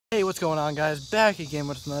what's going on, guys? Back again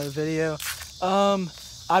with another video.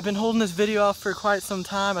 I've been holding this video off for quite some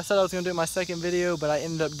time. I said I was going to do my second video, but I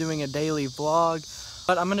ended up doing a daily vlog.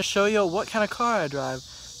 But I'm going to show you what kind of car I drive.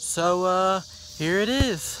 So, here it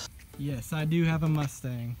is. Yes, I do have a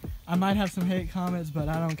Mustang. I might have some hate comments, but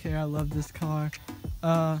I don't care. I love this car.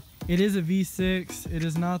 It is a V6. It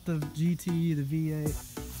is not the GT, the V8.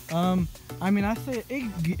 I mean, I say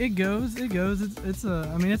it goes. It's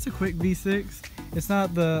a quick V6. It's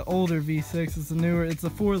not the older V6. It's a newer. It's a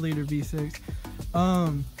 4-liter V6.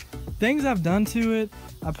 Things I've done to it.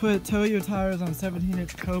 I put Toyo tires on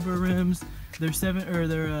 17-inch Cobra rims. They're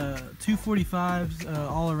 245s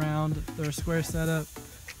all around. They're a square setup.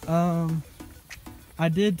 I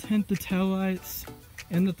did tint the taillights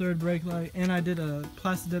and the third brake light, and I did a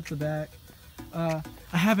plastic dip the back. I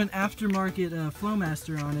have an aftermarket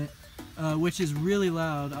Flowmaster on it, which is really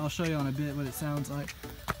loud. I'll show you in a bit what it sounds like.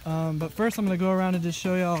 But first I'm going to go around and just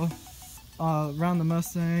show y'all around the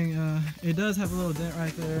Mustang. It does have a little dent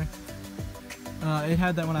right there. It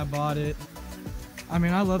had that when I bought it. I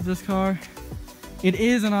mean, I love this car. It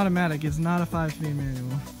is an automatic. It's not a 5-speed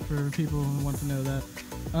manual, for people who want to know that.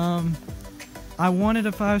 I wanted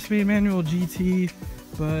a 5-speed manual GT,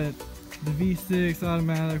 but the V6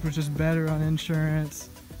 automatic was just better on insurance.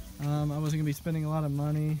 I wasn't going to be spending a lot of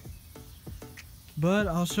money. But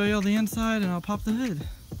I'll show you all the inside and I'll pop the hood.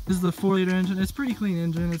 This is the 4-liter engine. It's a pretty clean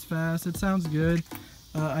engine. It's fast. It sounds good.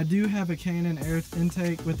 I do have a Canon air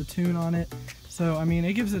intake with the tune on it. So, I mean,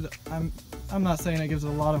 it gives it, I'm not saying it gives it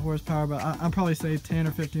a lot of horsepower, but I'll probably say 10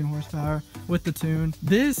 or 15 horsepower with the tune.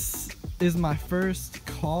 This is my first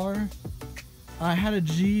car. I had a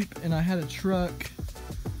Jeep and I had a truck.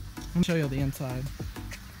 Let me show you the inside.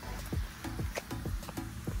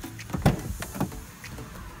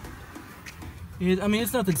 I mean,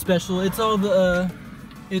 it's nothing special. It's all the,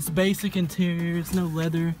 it's basic interior. It's no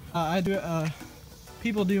leather.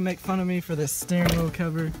 People do make fun of me for this steering wheel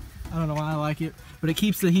cover. I don't know why I like it, but it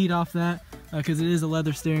keeps the heat off that because it is a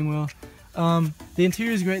leather steering wheel. The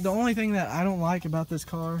interior is great. The only thing that I don't like about this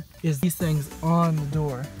car is these things on the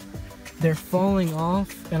door. They're falling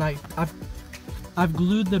off, and I've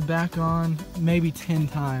glued the back on maybe 10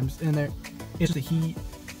 times, and it's the heat.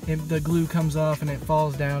 The glue comes off and it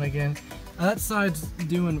falls down again. That side's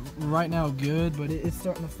doing right now good, but it's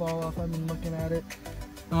starting to fall off. I've been looking at it.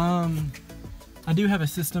 I do have a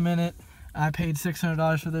system in it. I paid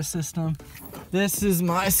 $600 for this system. This is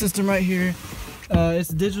my system right here. It's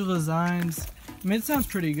Digital Designs. I mean, it sounds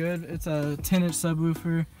pretty good. It's a 10-inch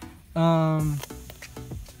subwoofer,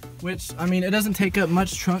 which, I mean, it doesn't take up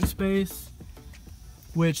much trunk space,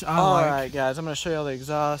 which I like. Alright guys, I'm going to show you all the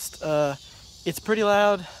exhaust. It's pretty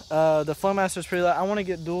loud. The Flowmaster's pretty loud. I want to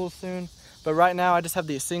get dual soon, but right now I just have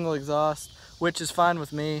the single exhaust, which is fine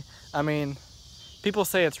with me. I mean, people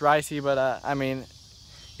say it's ricey, but I mean,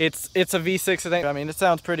 it's a V6. I mean, it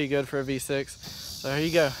sounds pretty good for a V6. So here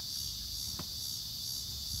you go.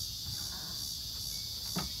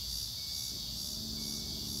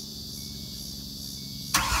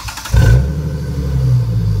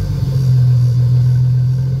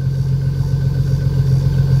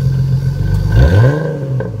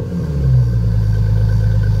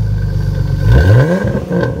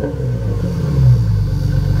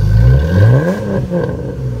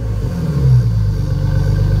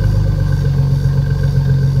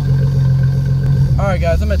 Alright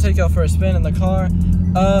guys, I'm going to take y'all for a spin in the car.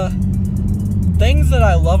 Things that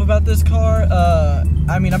I love about this car,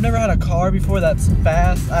 I mean, I've never had a car before that's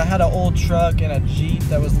fast. I had an old truck and a Jeep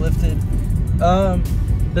that was lifted.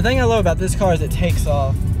 The thing I love about this car is it takes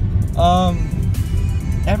off.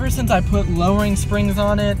 Ever since I put lowering springs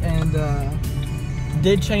on it and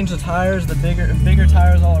did change the tires, the bigger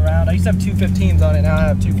tires all around. I used to have 215s on it, now I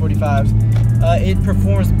have 245s. It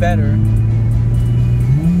performs better.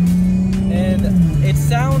 And it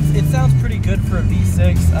sounds pretty good for a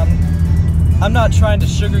V6. I'm not trying to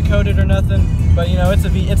sugarcoat it or nothing, but you know,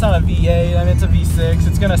 it's not a V8. I mean, it's a V6.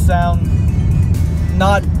 It's gonna sound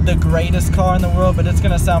not the greatest car in the world, but it's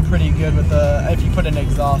gonna sound pretty good with if you put an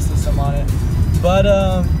exhaust system on it. But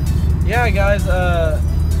yeah, guys,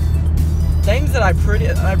 things that I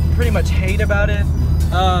pretty much hate about it.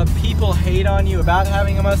 People hate on you about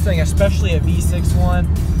having a Mustang, especially a V6 one.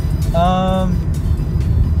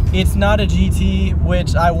 It's not a GT,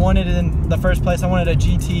 which I wanted in the first place. I wanted a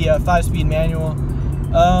GT 5-speed manual.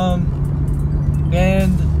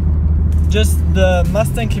 And just the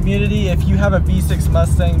Mustang community, if you have a V6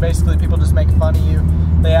 Mustang, basically people just make fun of you.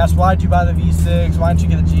 They ask, why'd you buy the V6? Why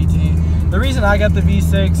didn't you get a GT? The reason I got the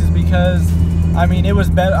V6 is because, I mean, it was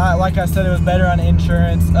better. Like I said, it was better on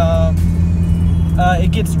insurance.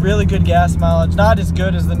 It gets really good gas mileage. Not as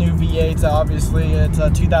good as the new V8s, obviously. It's a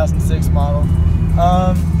 2006 model.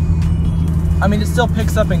 I mean, it still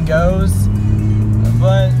picks up and goes,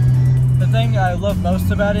 but the thing I love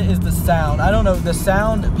most about it is the sound. I don't know, the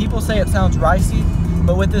sound, people say it sounds ricey,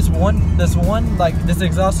 but with this one, like this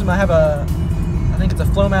exhaust system, I have I think it's a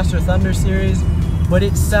Flowmaster Thunder series, but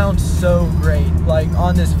it sounds so great. Like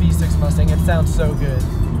on this V6 Mustang, it sounds so good.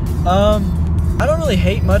 I don't really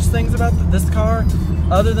hate much things about this car,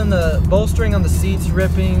 other than the bolstering on the seats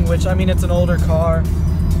ripping, which, I mean, it's an older car.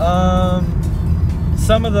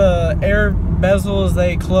 Some of the air bezels,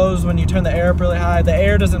 they close when you turn the air up really high. The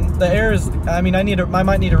air is, I mean, I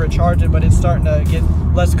might need to recharge it, but it's starting to get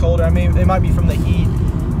less colder. I mean, it might be from the heat.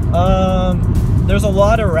 There's a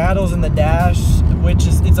lot of rattles in the dash, which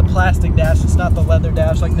is, it's a plastic dash, it's not the leather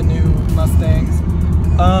dash like the new Mustangs.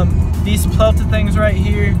 These pelted things right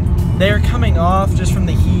here, they're coming off just from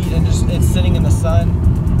the heat and just it's sitting in the sun.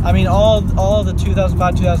 I mean, all the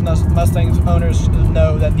 2005, 2000 Mustangs owners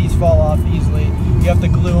know that these fall off easily. You have to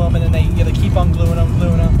glue them, and then you got to keep on gluing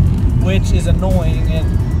them, which is annoying.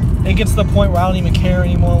 And it gets to the point where I don't even care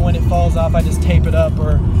anymore when it falls off. I just tape it up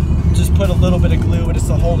or just put a little bit of glue just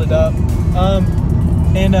to hold it up.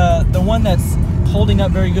 The one that's holding up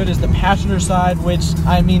very good is the passenger side, which,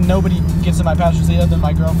 I mean, nobody gets in my passenger seat other than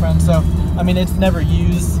my girlfriend, so I mean, it's never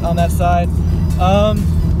used on that side.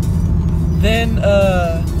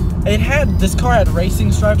 This car had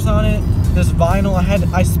racing stripes on it, this vinyl.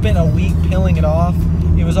 I spent a week peeling it off.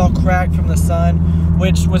 It was all cracked from the sun,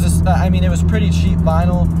 which was, I mean, it was pretty cheap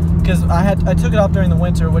vinyl, because I took it off during the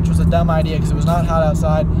winter, which was a dumb idea because it was not hot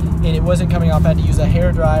outside and it wasn't coming off. I had to use a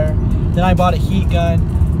hair dryer. Then I bought a heat gun,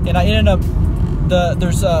 and I ended up,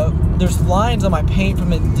 there's lines on my paint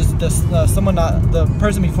from it. The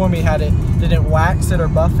person before me had it, didn't wax it or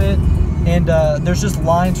buff it, and there's just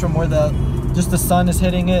lines from where the sun is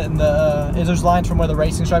hitting it, and there's lines from where the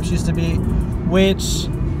racing stripes used to be, which,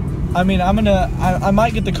 I mean, I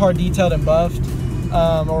might get the car detailed and buffed,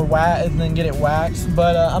 and then get it waxed,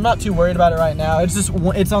 but I'm not too worried about it right now.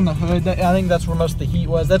 It's on the hood. I think that's where most of the heat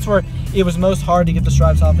was. That's where it was most hard to get the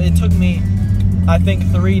stripes off. It took me, I think,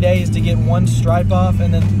 3 days to get one stripe off,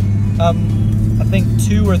 and then I think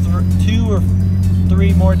two or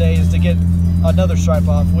three more days to get another stripe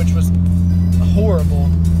off, which was horrible.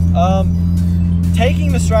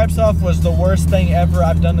 Taking the stripes off was the worst thing ever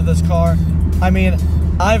I've done to this car. I mean,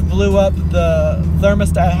 I've blew up the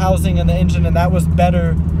thermostat housing in the engine, and that was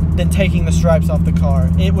better than taking the stripes off the car.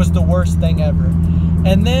 It was the worst thing ever.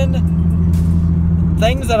 And then,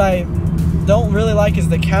 things that I don't really like is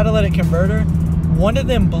the catalytic converter. One of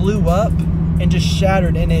them blew up and just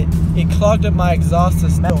shattered, and it clogged up my exhaust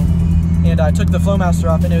system. And I took the Flowmaster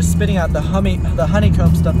off, and it was spitting out the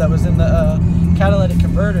honeycomb stuff that was in the catalytic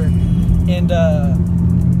converter. And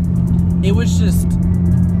it was just,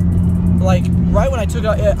 like, right when I took it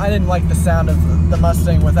out, I didn't like the sound of the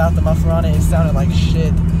Mustang without the muffler on it. It sounded like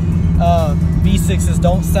shit. V6s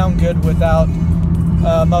don't sound good without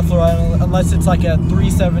muffler on, unless it's like a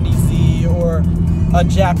 370Z or a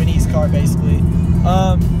Japanese car, basically.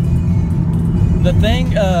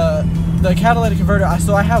 The catalytic converter,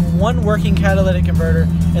 so I have one working catalytic converter,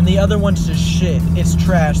 and the other one's just shit. It's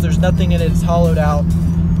trash. There's nothing in it. It's hollowed out.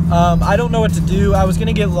 I don't know what to do. I was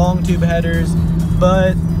gonna get long tube headers,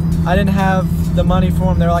 but I didn't have the money for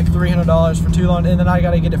them. They're like $300 for too long, and then I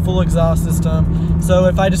gotta get a full exhaust system. So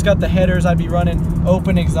if I just got the headers, I'd be running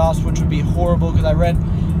open exhaust, which would be horrible, because I run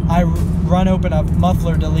open a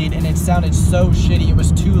muffler delete, and it sounded so shitty. It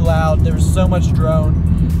was too loud. There was so much drone.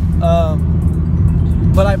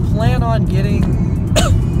 But I plan on getting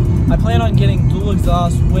dual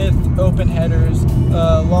exhaust with open headers,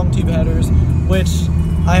 long tube headers, which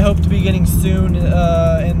I hope to be getting soon, in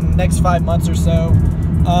the next 5 months or so.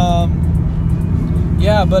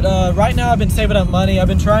 Yeah, but right now I've been saving up money. I've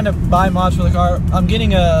been trying to buy mods for the car. I'm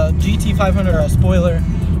getting a GT500 spoiler,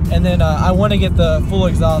 and then I want to get the full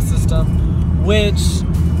exhaust system, which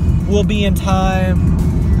will be in time.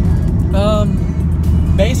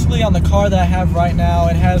 Basically, on the car that I have right now,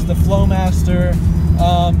 it has the Flowmaster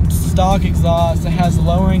stock exhaust. It has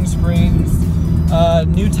lowering springs,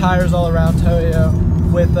 new tires all around Toyo,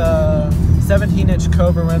 with 17-inch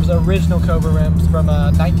Cobra rims, original Cobra rims from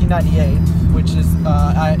 1998, which is,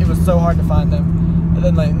 it was so hard to find them,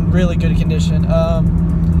 in like really good condition.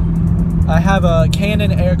 I have a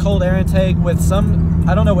Canon cold air intake with some,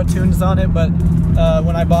 I don't know what tunes is on it, but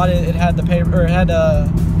when I bought it, it had the paper, or it had a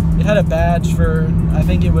badge for, I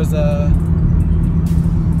think it was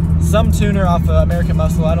some tuner off of American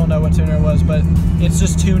Muscle. I don't know what tuner it was, but it's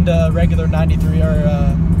just tuned to regular 93,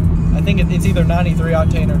 or I think it's either 93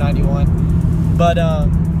 octane or 91. But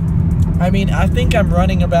I mean, I think I'm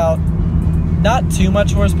running about not too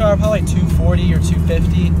much horsepower, probably 240 or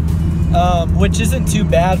 250, which isn't too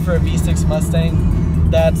bad for a V6 Mustang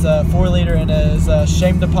that's 4 liter and is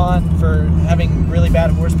shamed upon for having really bad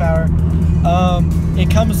horsepower. It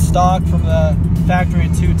comes stock from the factory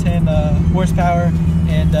at 210 horsepower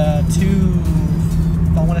and I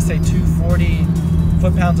want to say 240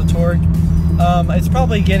 foot-pounds of torque. It's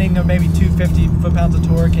probably getting maybe 250 foot-pounds of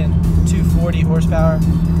torque and 240 horsepower,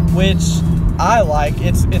 which I like.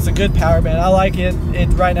 It's a good power band. I like it.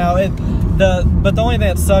 Right now but the only thing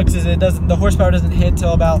that sucks is the horsepower doesn't hit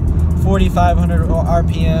till about 4,500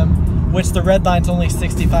 RPM, which the red line's only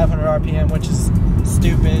 6,500 RPM, which is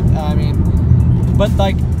stupid. I mean, but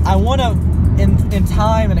like I want to in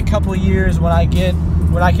time, in a couple of years, when I can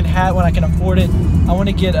afford it, I want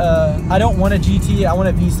to get I don't want a GT, I want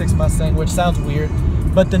a V6 Mustang, which sounds weird,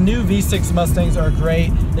 but the new V6 Mustangs are great.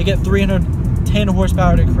 They get 310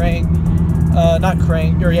 horsepower to crank,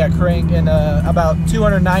 crank, and about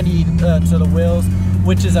 290 to the wheels,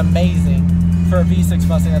 which is amazing for a V6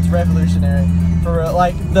 Mustang. That's revolutionary. For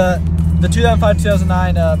like the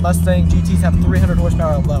 2005-2009 Mustang GTs have 300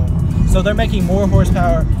 horsepower alone. So they're making more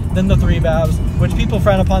horsepower than the 3 valves, which people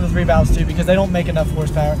frown upon the 3 valves too because they don't make enough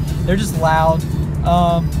horsepower. They're just loud.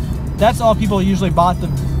 That's all people usually bought the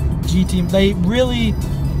GT.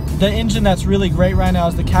 The engine that's really great right now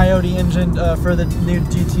is the Coyote engine for the new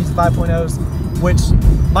GTs 5.0s, which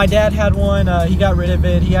my dad had one. He got rid of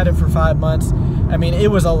it. He had it for 5 months. I mean,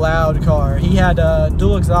 it was a loud car. He had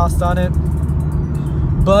dual exhaust on it.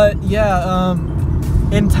 But yeah,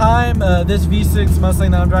 in time, this V6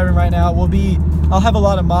 Mustang that I'm driving right now I'll have a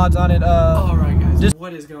lot of mods on it. Alright guys,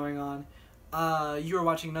 what is going on? You are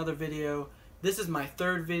watching another video. This is my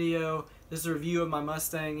 3rd video. This is a review of my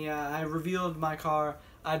Mustang. Yeah, I revealed my car.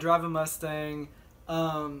 I drive a Mustang.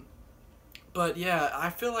 But yeah,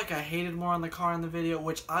 I feel like I hated more on the car in the video,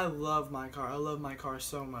 which I love my car. I love my car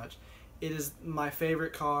so much. It is my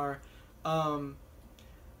favorite car.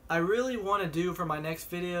 I really want to do for my next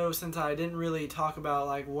video, since I didn't really talk about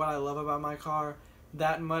like what I love about my car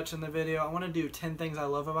that much in the video. I want to do 10 things I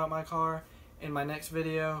love about my car in my next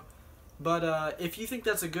video. But if you think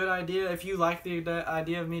that's a good idea, if you like the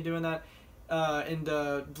idea of me doing that and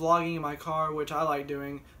vlogging in my car, which I like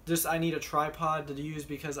doing, I need a tripod to use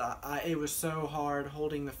because it was so hard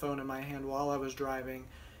holding the phone in my hand while I was driving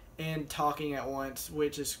and talking at once,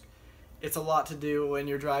 it's a lot to do when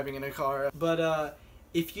you're driving in a car. But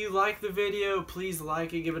if you like the video, please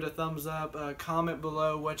like it, give it a thumbs up, comment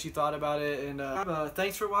below what you thought about it, and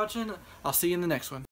thanks for watching. I'll see you in the next one.